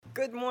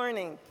Good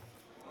morning.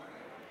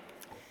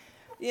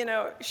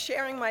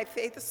 Sharing my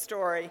faith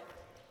story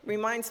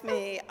reminds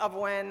me of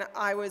when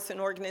I was an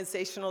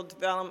organizational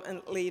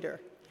development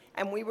leader,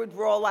 and we would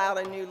roll out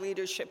a new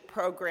leadership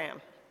program.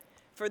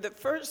 For the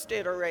first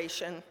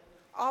iteration,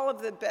 all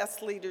of the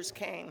best leaders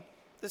came,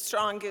 the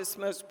strongest,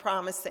 most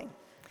promising.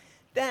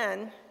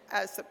 Then,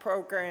 as the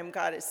program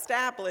got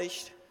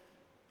established,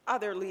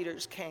 other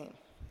leaders came.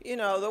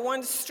 The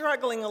ones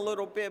struggling a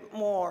little bit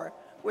more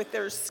with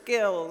their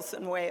skills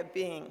and way of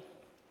being.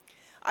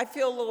 I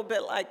feel a little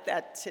bit like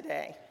that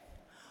today.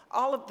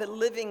 All of the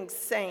living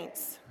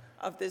saints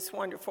of this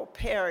wonderful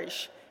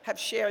parish have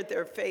shared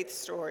their faith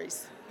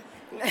stories.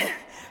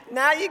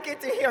 Now you get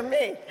to hear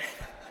me.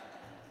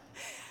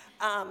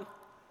 I'm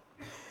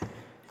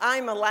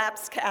a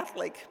lapsed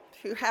Catholic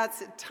who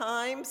has at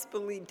times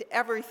believed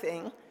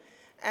everything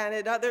and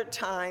at other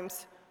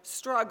times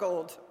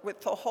struggled with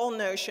the whole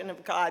notion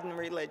of God and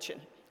religion.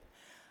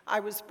 I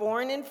was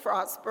born in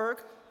Frostburg,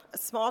 a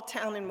small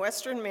town in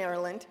western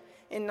Maryland,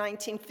 in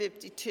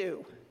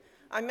 1952.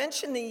 I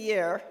mention the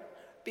year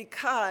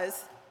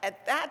because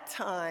at that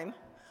time,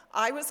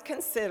 I was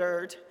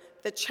considered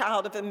the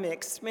child of a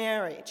mixed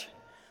marriage.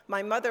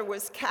 My mother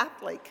was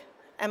Catholic,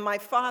 and my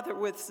father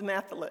was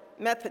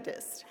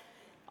Methodist,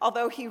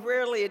 although he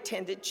rarely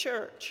attended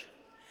church.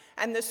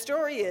 And the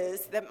story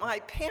is that my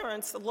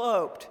parents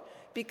eloped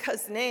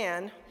because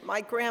Nan,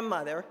 my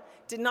grandmother,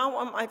 did not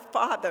want my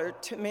father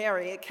to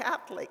marry a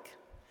Catholic.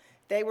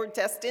 They were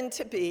destined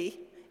to be,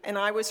 and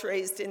I was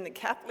raised in the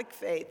Catholic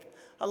faith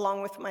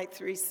along with my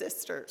three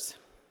sisters.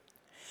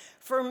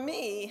 For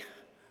me,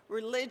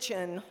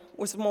 religion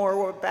was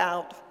more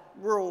about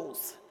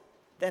rules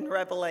than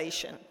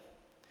revelation.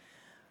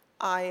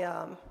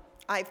 I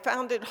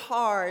found it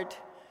hard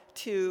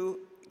to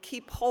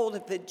keep hold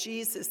of the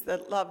Jesus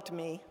that loved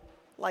me,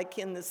 like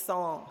in the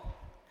song.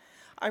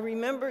 I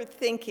remember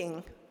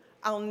thinking,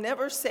 I'll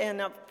never say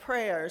enough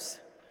prayers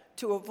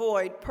to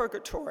avoid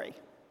purgatory.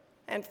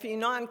 And for you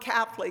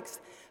non-Catholics,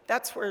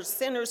 that's where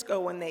sinners go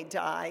when they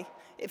die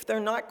if they're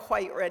not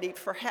quite ready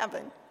for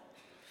heaven.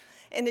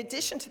 In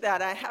addition to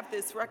that, I have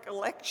this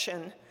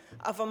recollection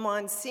of a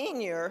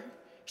Monsignor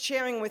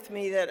sharing with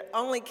me that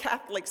only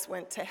Catholics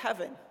went to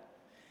heaven.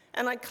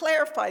 And I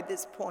clarified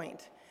this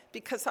point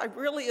because I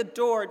really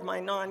adored my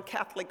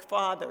non-Catholic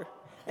father,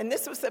 and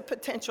this was a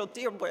potential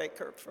deal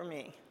breaker for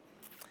me.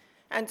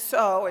 And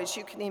so, as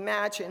you can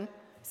imagine,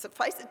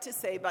 suffice it to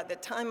say, by the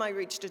time I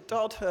reached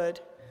adulthood,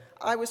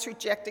 I was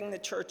rejecting the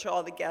church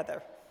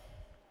altogether.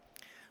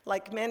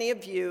 Like many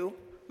of you,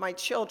 my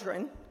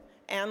children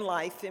and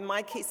life, in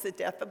my case the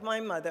death of my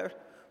mother,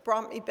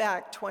 brought me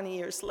back 20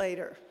 years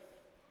later.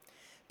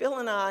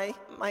 My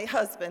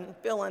husband,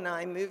 Bill and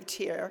I moved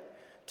here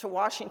to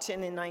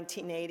Washington in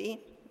 1980.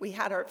 We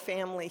had our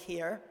family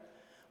here.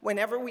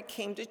 Whenever we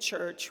came to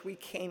church, we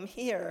came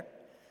here.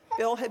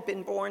 Bill had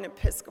been born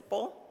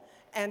Episcopal,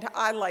 and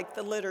I liked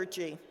the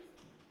liturgy.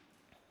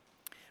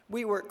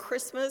 We were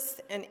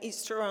Christmas and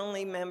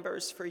Easter-only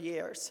members for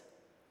years.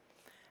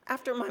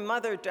 After my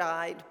mother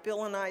died,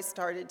 Bill and I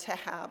started to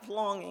have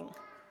longing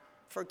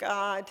for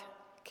God,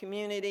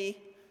 community,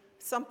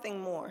 something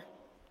more.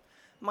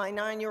 My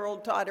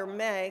 9-year-old daughter,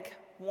 Meg,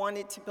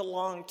 wanted to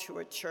belong to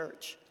a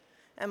church,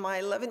 and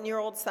my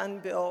 11-year-old son,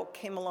 Bill,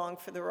 came along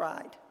for the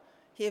ride.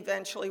 He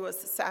eventually was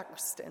the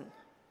sacristan.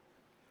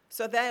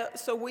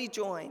 So we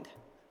joined.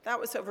 That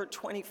was over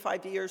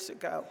 25 years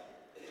ago.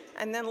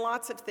 And then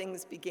lots of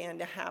things began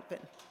to happen.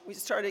 We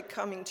started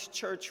coming to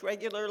church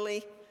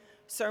regularly.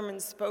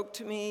 Sermons spoke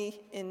to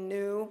me in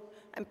new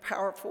and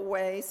powerful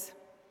ways.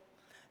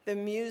 The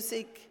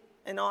music,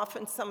 and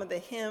often some of the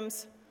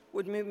hymns,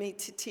 would move me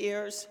to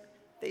tears.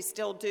 They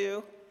still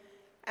do.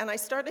 And I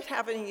started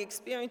having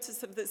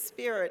experiences of the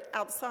Spirit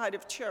outside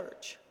of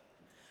church.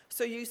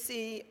 So you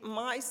see,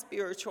 my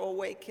spiritual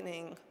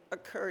awakening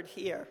occurred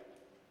here.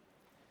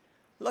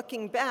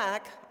 Looking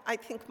back, I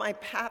think my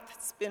path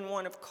has been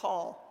one of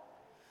call.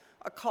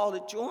 A call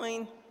to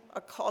join,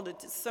 a call to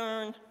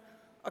discern,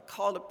 a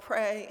call to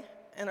pray,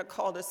 and a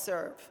call to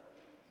serve.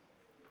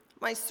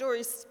 My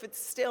story is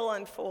still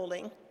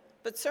unfolding,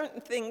 but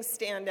certain things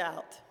stand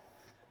out.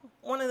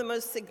 One of the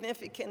most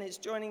significant is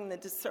joining the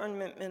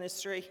discernment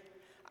ministry.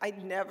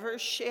 I'd never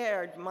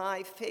shared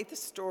my faith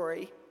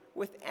story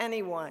with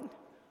anyone,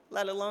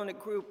 let alone a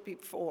group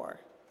before.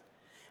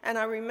 And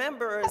I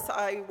remember as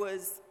I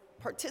was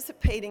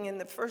participating in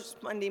the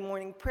first Monday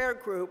morning prayer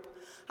group,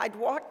 I'd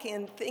walk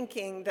in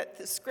thinking that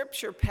the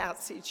scripture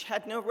passage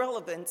had no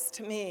relevance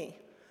to me.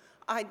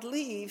 I'd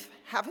leave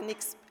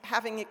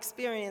having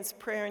experienced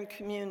prayer and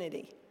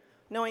community,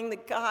 knowing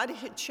that God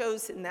had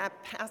chosen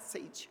that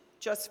passage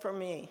just for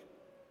me.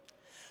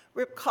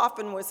 Rip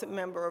Coffin was a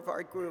member of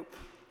our group,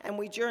 and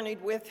we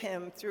journeyed with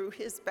him through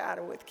his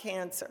battle with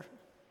cancer.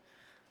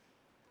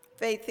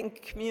 Faith and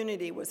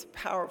community was a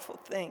powerful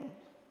thing.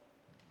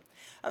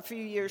 A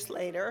few years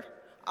later,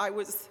 I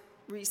was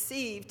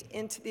received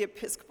into the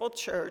Episcopal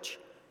Church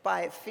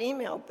by a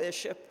female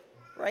bishop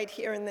right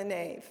here in the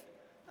nave,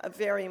 a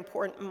very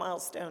important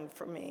milestone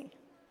for me.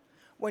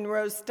 When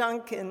Rose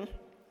Duncan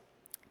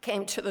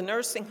came to the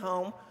nursing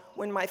home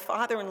when my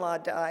father-in-law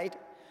died,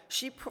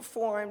 she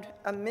performed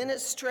a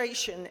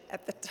ministration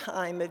at the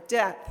time of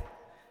death.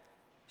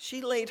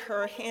 She laid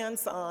her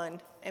hands on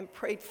and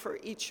prayed for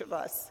each of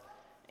us,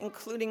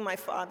 including my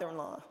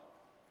father-in-law.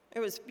 It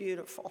was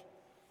beautiful.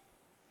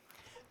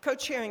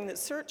 Co-chairing the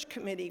search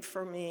committee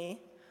for me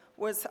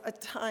was a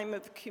time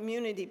of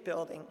community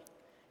building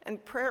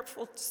and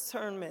prayerful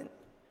discernment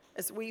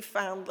as we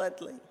found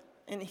Ledley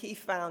and he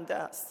found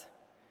us.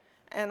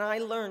 And I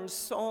learned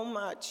so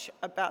much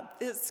about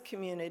this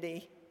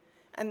community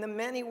and the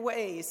many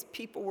ways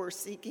people were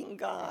seeking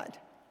God.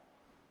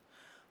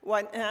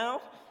 What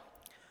now?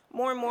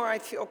 More and more I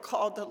feel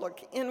called to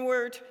look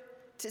inward,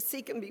 to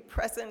seek and be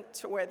present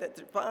to where the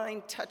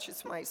divine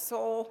touches my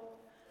soul.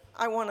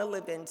 I want to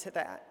live into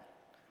that.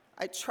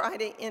 I try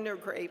to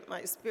integrate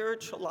my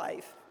spiritual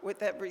life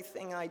with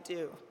everything I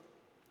do.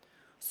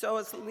 So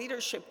as a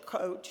leadership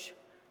coach,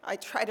 I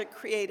try to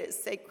create a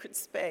sacred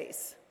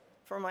space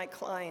for my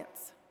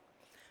clients.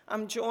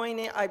 I've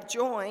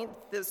joined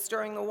the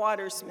Stirring the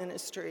Waters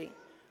ministry,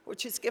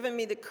 which has given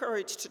me the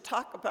courage to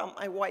talk about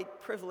my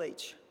white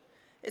privilege.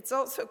 It's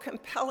also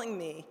compelling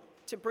me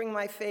to bring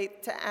my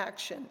faith to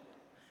action,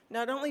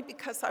 not only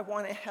because I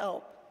want to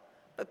help,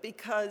 but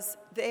because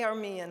they are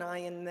me and I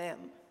am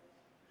them.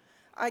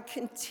 I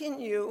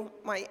continue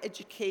my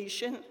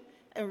education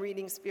and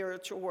reading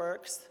spiritual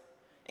works,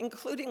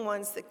 including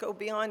ones that go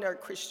beyond our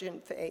Christian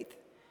faith,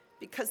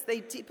 because they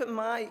deepen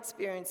my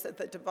experience of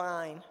the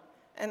divine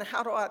and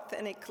how to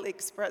authentically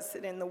express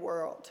it in the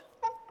world.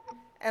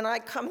 And I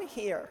come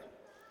here,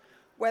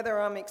 whether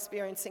I'm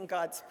experiencing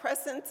God's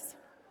presence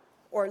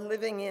or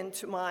living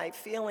into my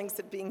feelings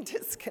of being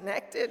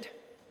disconnected.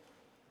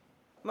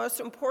 Most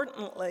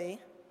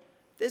importantly,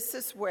 this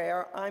is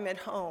where I'm at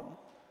home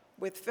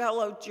with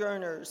fellow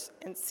journers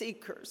and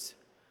seekers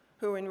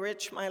who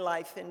enrich my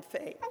life in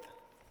faith.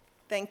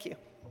 Thank you.